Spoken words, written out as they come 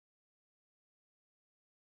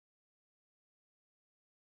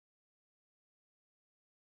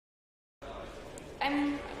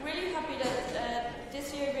I'm really happy that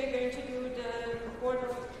this year we're going to do the report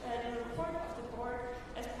of the board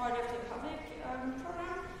as part of the public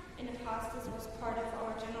program. In the past, this was part of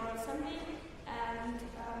our General Assembly, and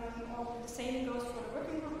the same goes for the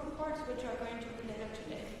working group reports, which are going to be later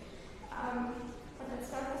today. But let's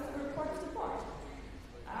start with the report of the board.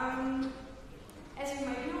 As you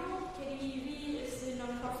might know, KDE e.V is the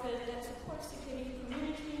nonprofit that supports the KDE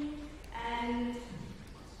community, and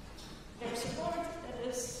there's a board that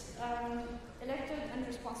is elected and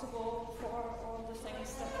responsible for all the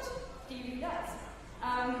things that KDE does.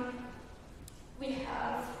 We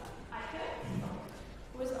have Akademy,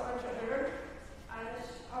 who is our treasurer,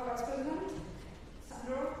 our vice president,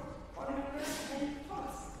 Sandro, board member, and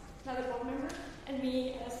Thomas, another board member, and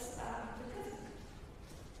me as the president.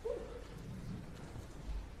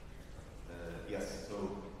 Yes, so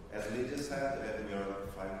as Lydia said, we are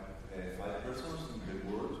five persons in the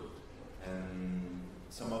board, and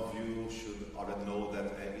some of you should already know that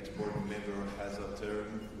each board member has a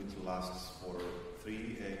term which lasts for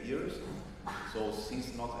 3 years. So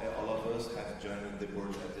since not all of us have joined the board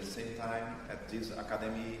at the same time at this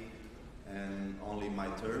academy, and only my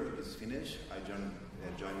term is finished, I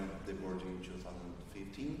joined the board in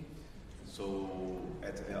 2015. So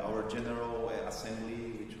at our general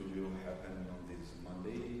assembly, which will happen on this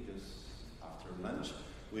Monday, just after lunch,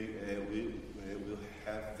 we will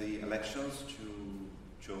have the elections to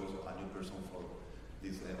choose a new person for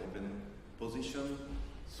this open position.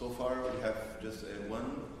 So far, we have just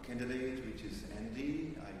one candidate, which is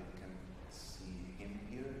Andy. I can see him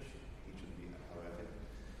here. He should be arriving.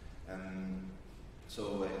 And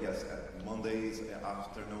so, yes, at Monday's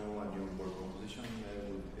afternoon, a new board composition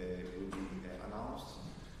will be announced.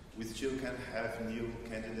 We still can have new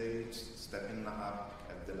candidates stepping up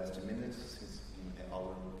at the last minute, since in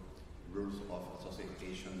our rules of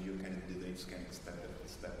association, new candidates can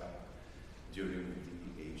step up during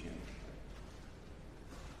the AGM.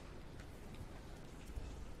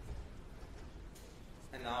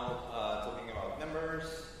 And now, talking about members,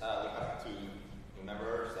 we have 2 new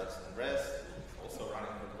members. That's Andres, also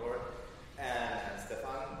running for the board, and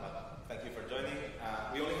Stefan. Thank you for joining.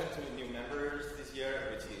 We only had 2 new members this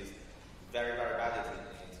year, which is very, very bad.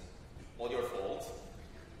 It's all your fault.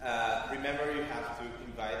 Remember, you have to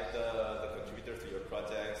invite the contributors to your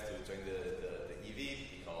projects to join the EV,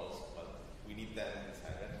 because we need them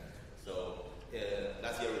inside it. So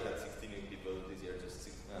last year we had 60 new people. This year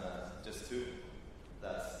just 2.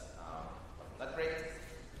 That's not great.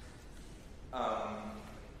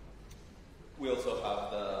 We also have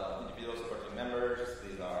the individual supporting members.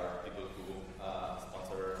 These are people who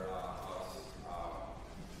sponsor us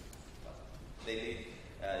daily,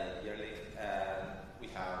 yearly, and we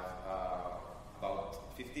have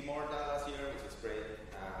about 50 more than last year, which is great,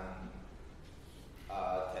 and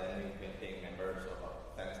 10 new paying members. So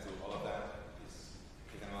thanks to all of them. Please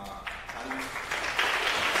give them a hand.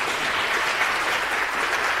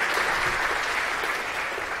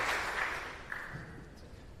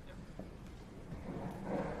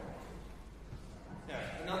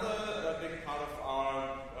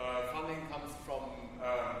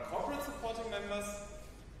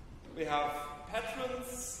 We have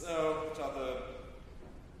patrons, which are the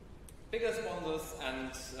bigger sponsors,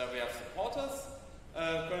 and we have supporters.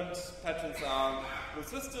 Current patrons are Blue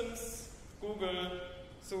Systems, Google,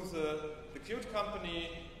 SUSE, the Qt Company,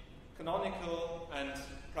 Canonical, and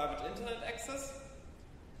Private Internet Access.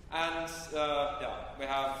 And we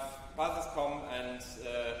have Basiscom and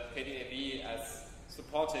KDE e.V as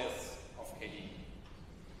supporters of KDE.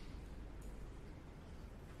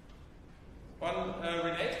 One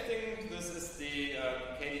related thing to this is the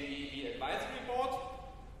KDE e.V advisory board,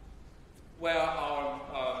 where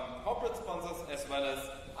our corporate sponsors, as well as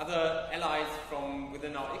other allies from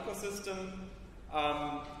within our ecosystem,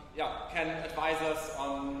 can advise us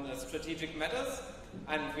on strategic matters,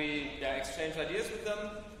 and we exchange ideas with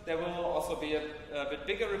them. There will also be a bit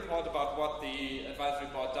bigger report about what the advisory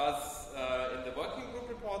board does in the working group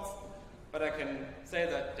reports, but I can say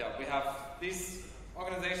that we have these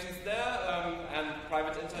organizations there, and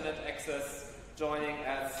Private Internet Access joining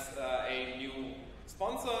as a new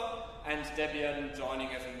sponsor, and Debian joining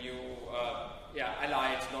as a new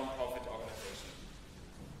allied non-profit organization.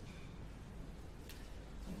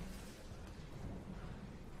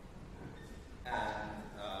 And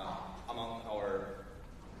among our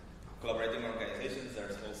collaborating organizations,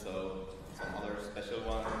 there's also some other special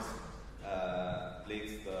ones.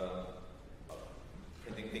 Blitz, the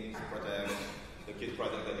printing things project, the Qt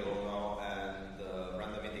project that you all know, and the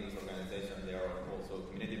Random Meetings organization. They are also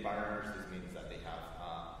community partners. This means that they have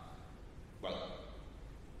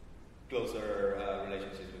closer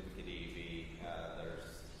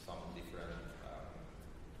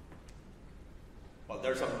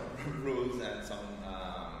there are some rules and some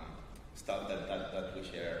stuff that we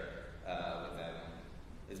share with them.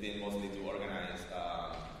 It's been mostly to organize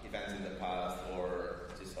events in the past or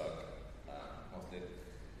GSOC mostly.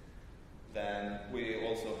 Then we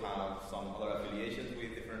also have some other affiliations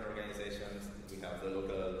with different organizations. We have the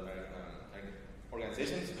local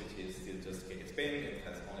organizations, which is still just KDE Spain. It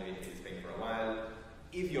has only been KDE Spain for a while.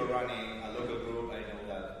 If you're running a local group, I know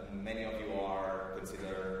that many of you are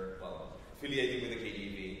considered, well, affiliating with the KDE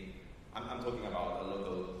e.V. I'm talking about a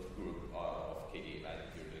local group of KDE, like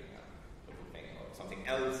if you're doing a local thing or something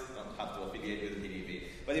else, you don't have to affiliate with KDE e.V.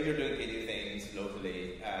 But if you're doing KDE things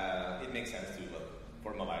locally, it makes sense to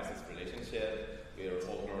formalize this relationship. We're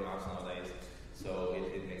all grown-ups nowadays, so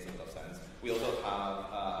it makes a lot of sense. We also have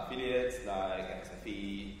affiliates like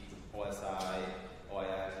XFE, OSI,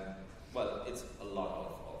 OIM. Well, it's a lot of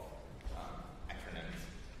acronyms,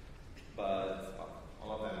 but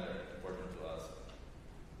all of them are important to us.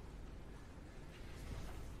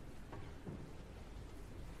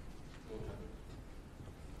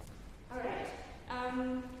 All right.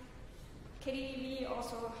 KDE e.V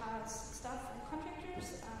also has staff and contractors,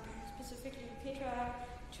 specifically Petra,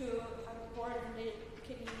 to help the board and the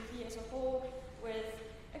KDE e.V as a whole with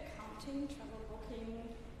accounting, travel booking,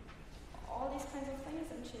 all these kinds of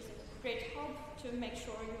things, and she's a great help to make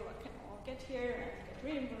sure you can all get here and get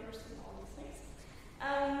reimbursed and all these things.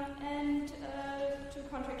 And two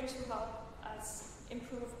contractors who help us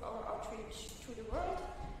improve our outreach to the world,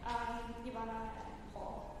 Ivana and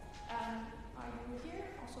Paul. Are you here?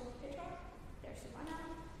 Also Petra? There's Ivana.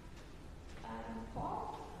 Paul?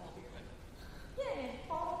 Yay,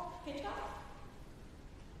 Paul, Petra.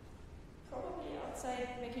 Probably outside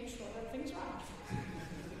making sure that things run.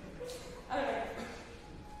 Alright.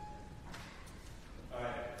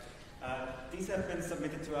 These have been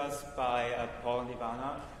submitted to us by Paul and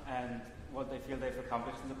Ivana, and what they feel they've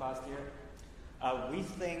accomplished in the past year. We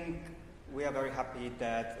think we are very happy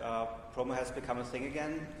that Promo has become a thing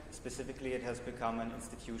again. Specifically, it has become an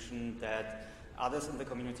institution that others in the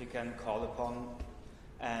community can call upon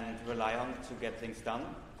and rely on to get things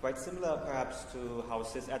done. Quite similar, perhaps, to how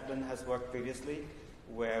sysadmin has worked previously,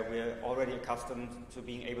 where we're already accustomed to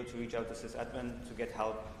being able to reach out to sysadmin to get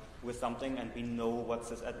help with something, and we know what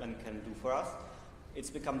sysadmin can do for us.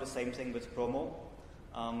 It's become the same thing with Promo.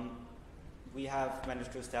 We have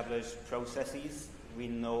managed to establish processes. We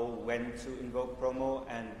know when to invoke Promo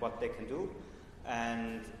and what they can do,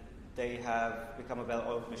 and they have become a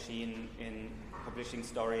well-oiled machine in publishing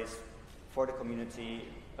stories for the community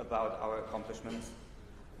about our accomplishments.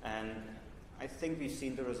 And I think we've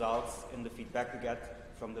seen the results in the feedback we get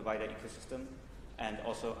from the wider ecosystem, and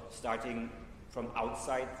also starting from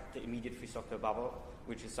outside the immediate free software bubble,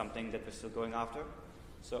 which is something that we're still going after.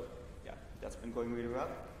 So yeah, that's been going really well.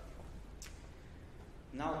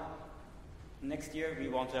 Now, next year we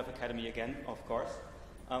want to have Akademy again, of course.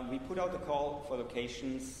 We put out a call for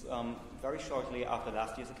locations very shortly after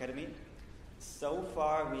last year's Akademy. So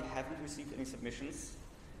far we haven't received any submissions.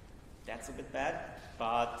 That's a bit bad,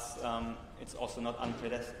 but it's also not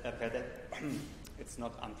unprecedented,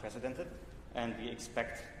 and we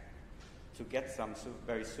expect to get some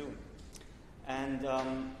very soon. And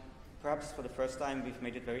perhaps for the first time, we've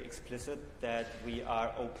made it very explicit that we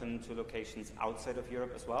are open to locations outside of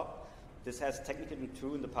Europe as well. This has technically been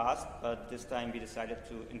true in the past, but this time we decided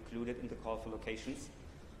to include it in the call for locations.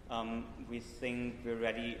 We think we're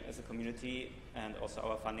ready as a community, and also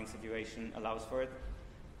our funding situation allows for it.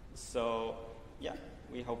 So yeah,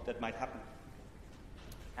 we hope that might happen.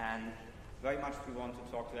 And very much we want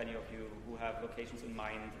to talk to any of you who have locations in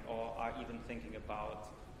mind or are even thinking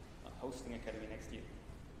about hosting Akademy next year.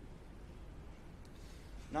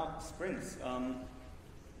 Now, sprints.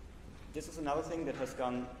 This is another thing that has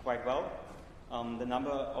gone quite well. The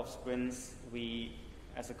number of sprints we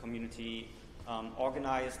as a community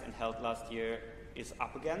organized and held last year is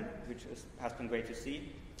up again, which has been great to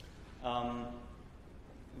see.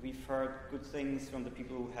 We've heard good things from the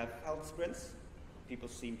people who have held sprints. People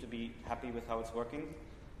seem to be happy with how it's working.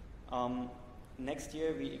 Next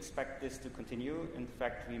year, we expect this to continue. In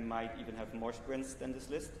fact, we might even have more sprints than this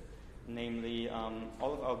list. Namely,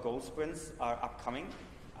 all of our goal sprints are upcoming,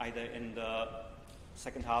 either in the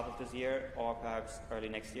second half of this year or perhaps early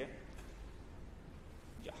next year.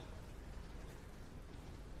 Yeah.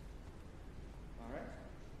 All right.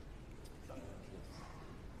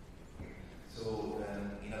 So,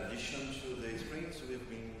 in addition to the sprints, we've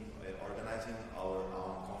been organizing our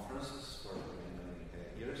own conferences for many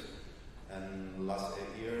years. And last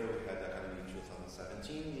year we had Akademy in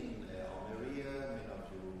 2017 in Almeria. Many of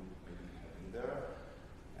you maybe have been there.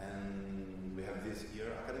 And we have this year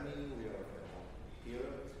Akademy. We are here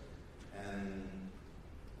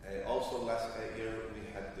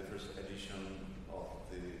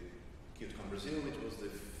Brazil. It was the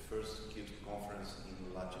first Qt conference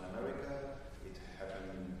in Latin America. It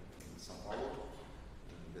happened in São Paulo.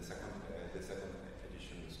 The second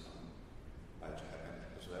edition is coming to happen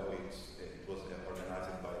as well. It was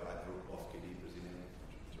organized by a group of KDE Brazilian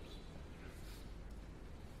contributors.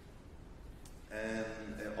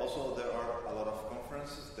 And also there are a lot of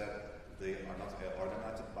conferences that they are not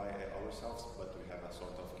organized by ourselves, but we have a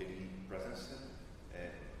sort of KDE presence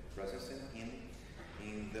in.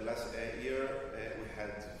 In the last year,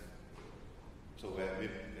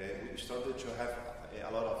 we started to have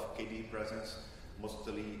a lot of KDE presence,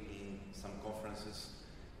 mostly in some conferences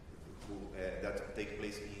that take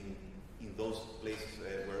place in those places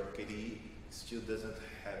where KDE still doesn't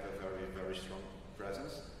have a very strong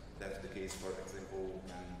presence. That's the case, for example,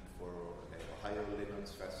 for Ohio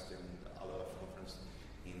Linux Fest and a lot of conferences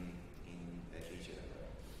in Asia.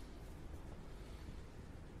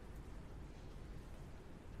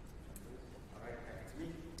 All right, back to me.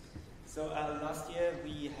 So last year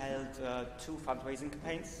we held 2 fundraising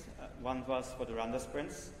campaigns. One was for the Randa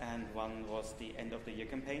Sprints and one was the end of the year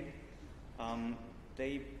campaign.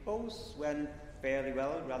 They both went fairly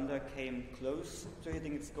well. Randa came close to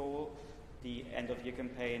hitting its goal. The end of year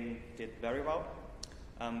campaign did very well.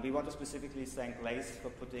 We want to specifically thank Lace for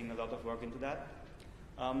putting a lot of work into that.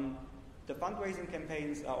 The fundraising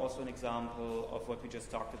campaigns are also an example of what we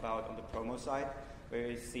just talked about on the promo side, where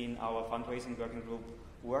we've seen our fundraising working group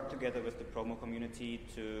work together with the promo community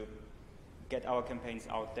to get our campaigns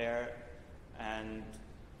out there. And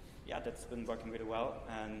yeah, that's been working really well.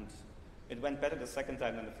 And it went better the second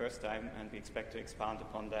time than the first time, and we expect to expand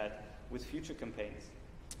upon that with future campaigns.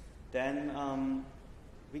 Then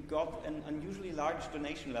we got an unusually large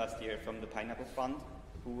donation last year from the Pineapple Fund,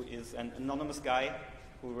 who is an anonymous guy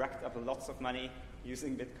who racked up lots of money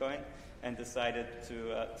using Bitcoin and decided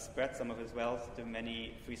to spread some of his wealth to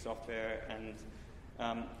many free software and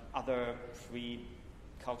other free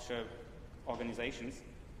culture organizations.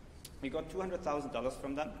 We got $200,000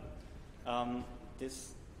 from them.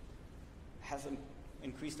 This has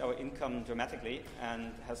increased our income dramatically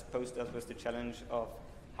and has posed us with the challenge of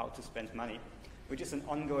how to spend money, which is an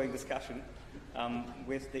ongoing discussion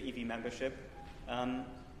with the EV membership.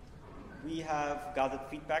 We have gathered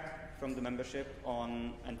feedback from the membership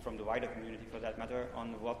and from the wider community for that matter,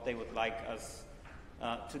 on what they would like us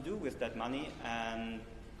to do with that money, and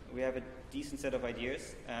we have a decent set of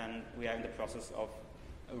ideas, and we are in the process of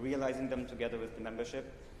realizing them together with the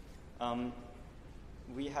membership.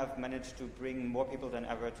 We have managed to bring more people than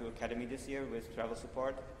ever to Akademy this year with travel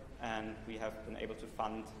support, and we have been able to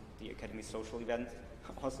fund the Akademy social event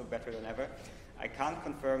also better than ever. I can't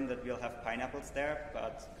confirm that we'll have pineapples there,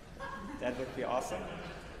 but that would be awesome.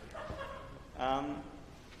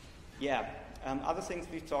 Other things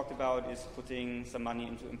we've talked about is putting some money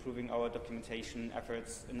into improving our documentation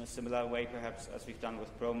efforts in a similar way, perhaps, as we've done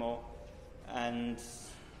with promo. And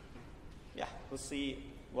yeah, we'll see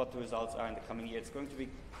what the results are in the coming year. It's going to be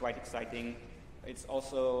quite exciting. It's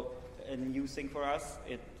also a new thing for us.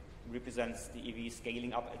 It represents the EV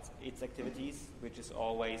scaling up its activities, which is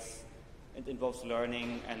always, it involves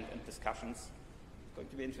learning and discussions. It's going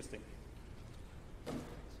to be interesting.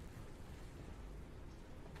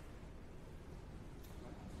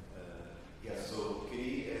 So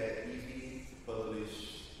KDE e.V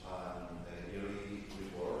published a yearly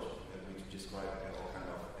report which describes all kind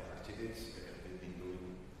of activities we've been doing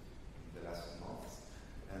in the last months.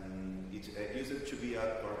 And it used to be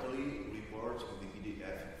a quarterly report in the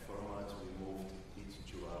PDF format. We moved it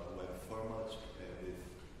to a web format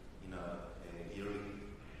in a yearly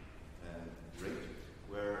rate,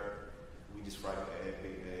 where we describe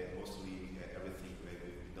mostly everything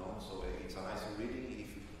we've done. So it's a nice reading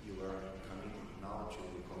if you are coming now to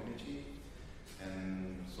the community,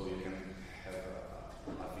 and so you can have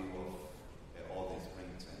a view of all the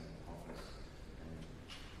sprints and conference and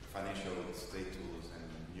financial status and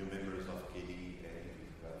new members of KDE.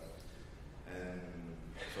 And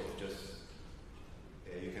so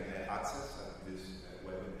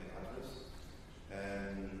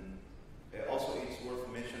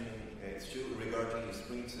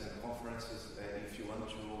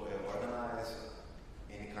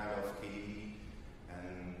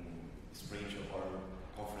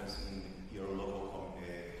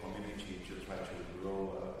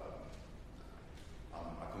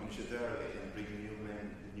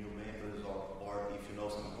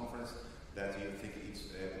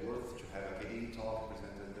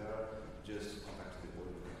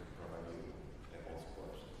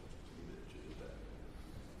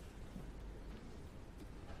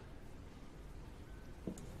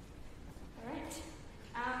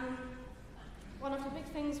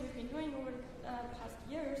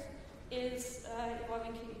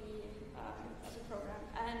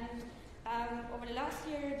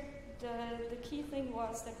thing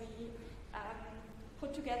was that we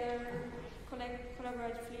put together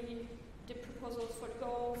collaboratively the proposals for the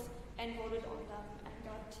goals and voted on them and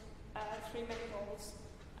got 3 main goals: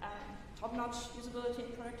 top-notch usability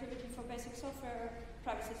and productivity for basic software,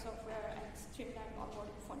 privacy software, and streamlined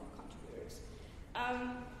onboarding for new contributors.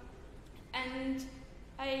 And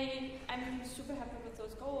I'm super happy with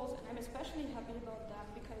those goals, and I'm especially happy about that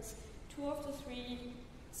because 2 of the 3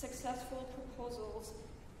 successful proposals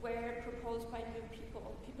were proposed by new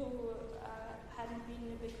people who hadn't been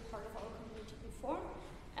a big part of our community before.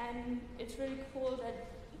 And it's really cool that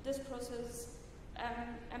this process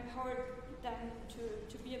empowered them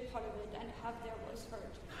to be a part of it and have their voice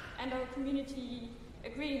heard. And our community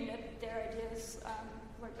agreeing that their ideas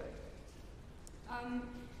were good.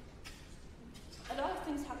 A lot of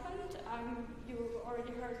things happened. You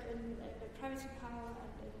already heard in the privacy panel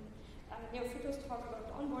and in Neofito's talk about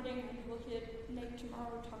onboarding, and you will hear Nate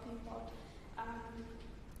tomorrow talking about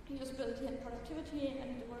usability and productivity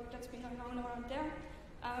and the work that's been going on around there.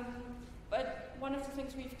 But one of the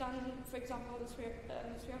things we've done, for example, the three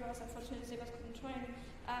of us, unfortunately Sebas couldn't join,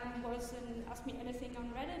 was an Ask Me Anything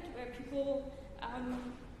on Reddit, where people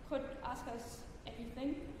could ask us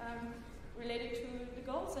anything related to the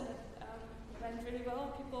goals, and it went really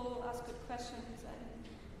well. People asked good questions, and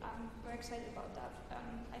we're excited about that.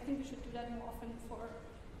 I think we should do that more often for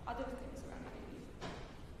other things around KDE.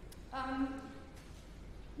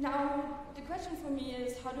 Now, the question for me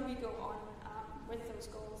is, how do we go on with those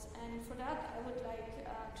goals? And for that, I would like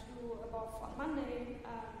to do a walk on Monday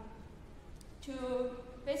to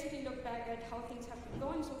basically look back at how things have been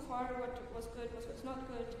going so far, what was good, what was not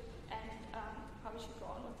good, and how we should go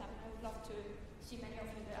on with them. I would love to see many of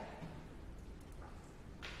you there.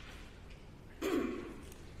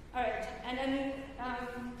 All right, and then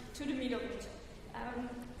to the meat of it.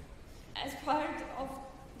 As part of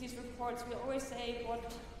these reports, we always say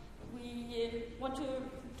what we want to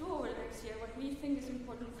do over the next year, what we think is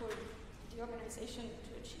important for the organization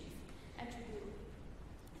to achieve and to do.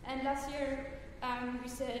 And last year, we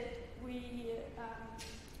said we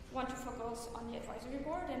want to focus on the advisory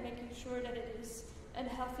board and making sure that it is a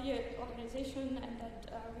healthy organization and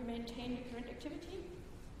that we maintain the current activity.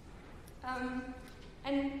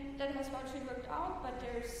 And that has largely worked out, but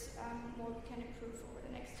there's more we can improve over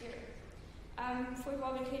the next year. For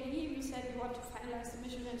Evolving KDE, we said we want to finalize the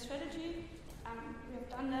mission and strategy. We have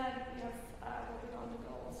done that. We have voted on the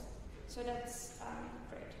goals. So that's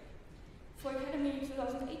great. For Akademy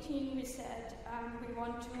 2018, we said we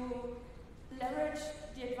want to leverage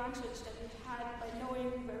the advantage that we had by knowing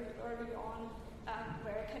very early on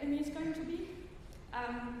where Akademy is going to be.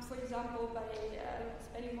 For example, by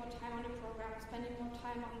spending more time on the program, spending more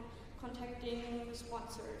time on contacting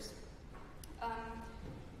sponsors,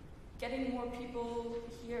 getting more people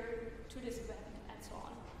here to this event, and so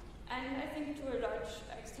on. And I think to a large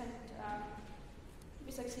extent,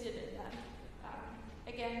 we succeeded in that.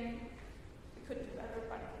 Again, we could do better,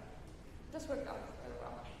 but this worked out very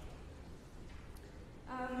well.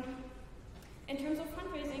 In terms of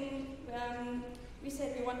fundraising, we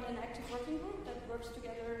said we want an active working group that works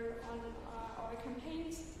together on our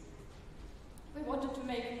campaigns. We wanted to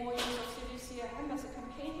make more use of CDCRM as a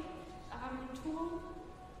campaign tool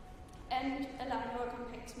and align our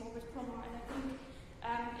campaigns more with promo. And I think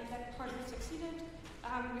in that part we succeeded.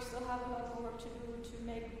 We still have a lot more work to do to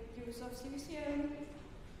make use of CDCRM.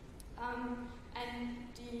 And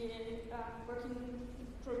the working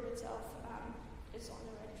group itself is on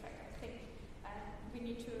the right track, I think. We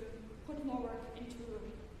need to put more work into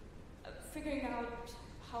figuring out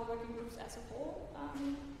how working groups as a whole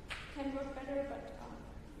can work better, but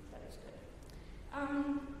that is good.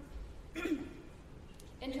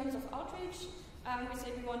 In terms of outreach, we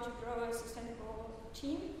say we want to grow a sustainable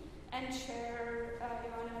team and share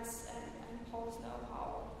Johanna's and Paul's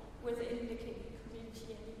know-how within the KDE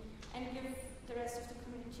community and give the rest of the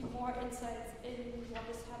community more insights in what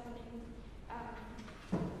is happening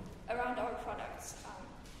around our products.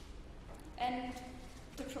 And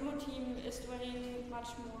the promo team is doing much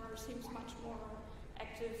more, seems much more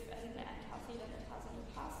active and healthy than it has in the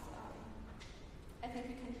past. I think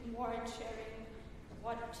we can do more in sharing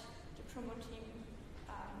what the promo team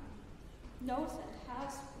knows and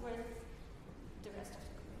has with the rest of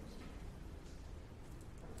the community.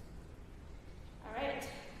 All right,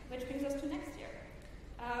 which brings us to next year.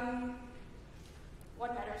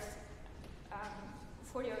 What matters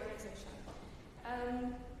for the organization?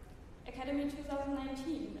 Akademy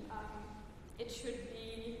 2019, it should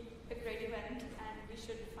be a great event, and we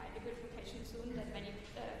should find a good location soon that many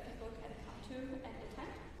people can come to and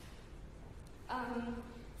attend.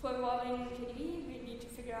 For Evolving KDE, we need to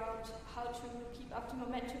figure out how to keep up the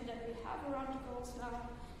momentum that we have around the goals now,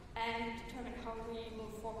 and determine how we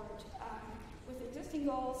move forward with existing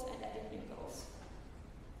goals and adding new goals.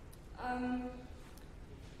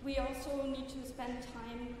 We also need to spend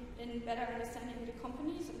time in better understanding the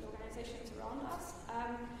companies and organizations around us,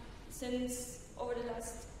 since over the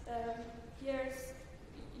last year,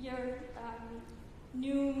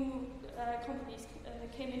 new companies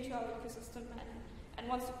came into our ecosystem and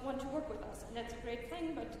want to work with us, and that's a great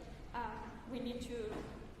thing, but we need to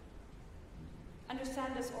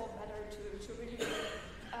understand this all better to really make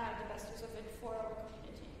the best use of it for our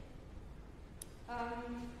community.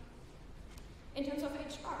 In terms of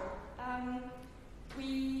HR,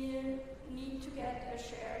 we need to get a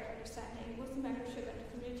shared understanding with the membership and the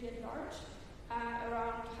community at large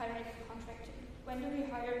around hiring and contracting. When do we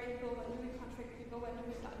hire people? When do we contract people? When do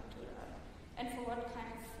we not do that? And for what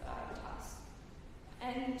kind of tasks?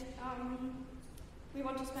 And we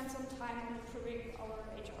want to spend some time on improving our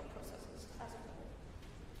HR processes as a whole.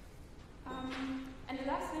 And the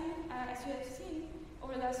last thing, as you have seen,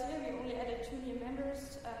 over the last year we only added 2 new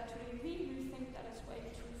members to the EV. We think that is way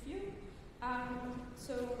too few.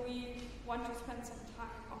 So we want to spend some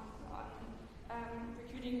time on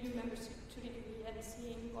recruiting new members to the EV and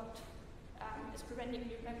seeing what is preventing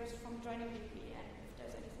new members from joining the EV and if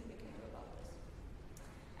there's anything we can do about this.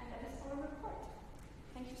 And that is our report.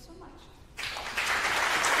 Thank you so much.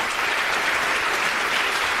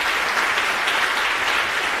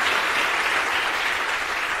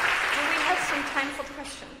 We have some time for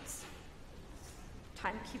questions.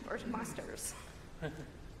 Timekeepers, masters.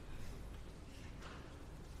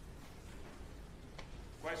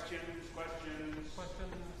 Questions?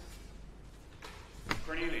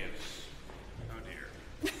 Cornelius. Oh dear.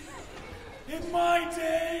 In my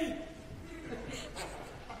day!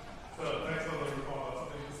 So, thanks for the report. Lots of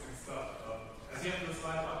interesting stuff. As you have the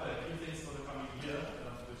slide up there, key things for the coming year.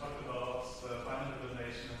 We talked about financial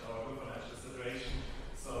donation and our good financial situation.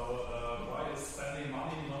 So, why is spending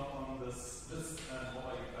money not on this list, and what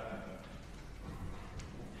are you planning?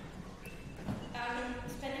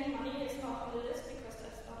 Spending money is not on the list because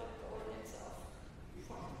that's not a goal in itself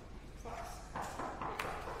for us.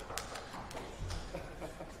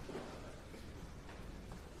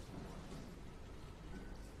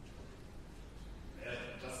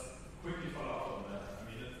 Just quickly follow up on that. I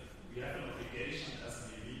mean, we have an obligation as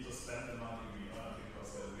an EV to spend the money we earn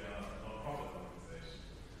because we are a non-profit organization.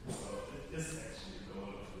 So it is actually the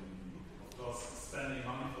goal of the EV. Of course, spending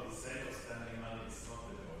money for the sake of spending money is not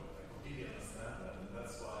the goal. I completely understand that, and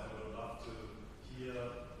that's why I would love to hear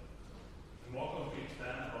a more concrete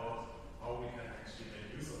plan about how we can actually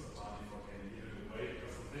make use of the money for KDE in a good way.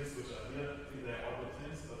 Because the things which are here, I think they're all good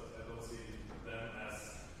things, but I don't see them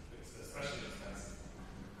as especially expensive.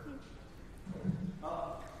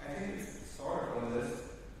 Well, I think it's sort of on this,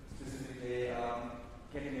 specifically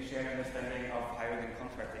getting a shared understanding of hiring and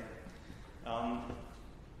contracting.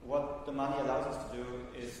 What the money allows us to do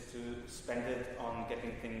is to spend it on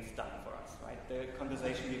getting things done for us, right? The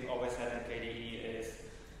conversation we've always had in KDE is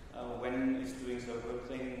when is doing so a good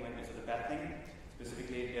thing, when is it a bad thing?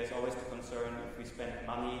 Specifically, there's always the concern if we spend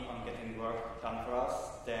money on getting work done for us,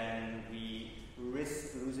 then we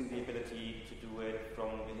risk losing the ability to do it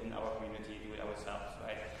from within our community, do it ourselves,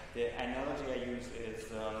 right? The analogy I use is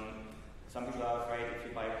some people are afraid if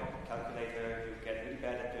you buy a pocket calculator, you get really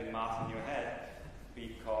bad at doing math in your head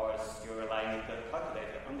because you're relying on the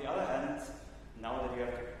calculator. On the other hand, now that you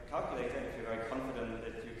have the calculator, if you're very confident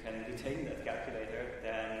that you can retain that calculator,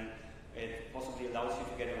 then it possibly allows you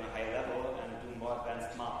to get on a higher level and do more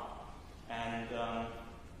advanced math. And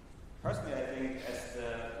personally, I think as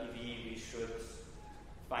the EV, we should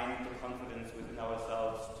find the confidence within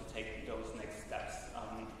ourselves to take those next steps.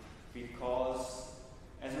 Because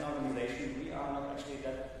as an organization, we are not actually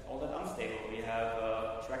all that unstable. We have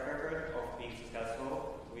a track record of being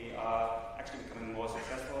successful. We are actually becoming more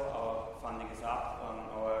successful. Our funding is up.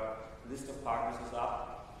 Our list of partners is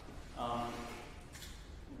up.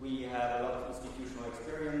 We have a lot of institutional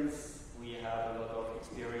experience. We have a lot of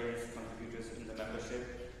experienced contributors in the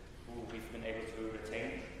membership who we've been able to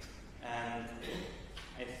retain. And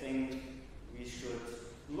I think we should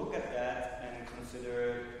look at that and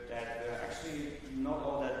consider that we're actually not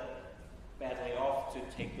all that badly off to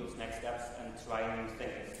take those next steps and try new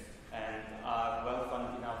things, and are well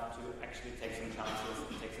funded enough to actually take some chances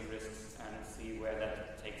and take some risks and see where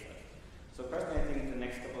that takes us. So personally, I think the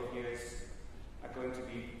next couple of years are going to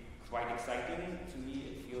be quite exciting. To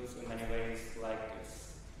me, it feels in many ways like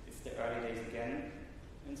it's the early days again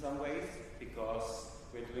in some ways, because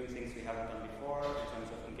we're doing things we haven't done before in terms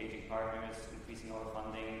of engaging partners, increasing our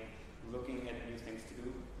funding, looking at new things to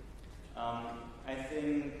do. I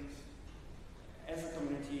think as a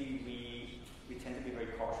community, we tend to be very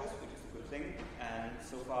cautious, which is a good thing. And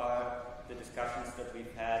so far, the discussions that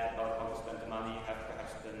we've had about how to spend the money have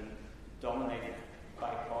perhaps been dominated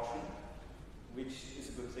by caution, which is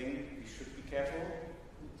a good thing. We should be careful,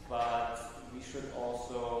 but we should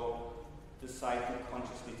also decide to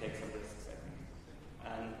consciously take some risks, I think.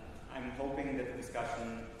 And I'm hoping that the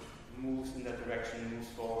discussion moves in that direction, moves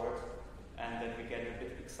forward, and that we get a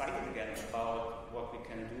bit excited again about what we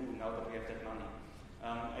can do now that we have that money.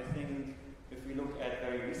 I think if we look at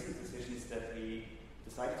very recent decisions that we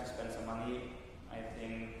decided to spend some money, I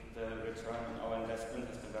think the return on our investment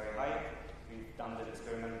has been very high. We've done that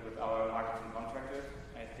experiment with our marketing contractor.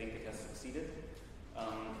 I think it has succeeded.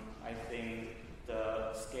 I think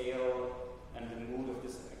the scale and the mood of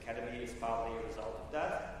this academy is partly a result of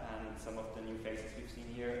that, and some of the new faces we've seen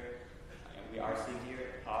here, and we are seeing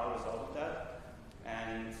here, are a result of that.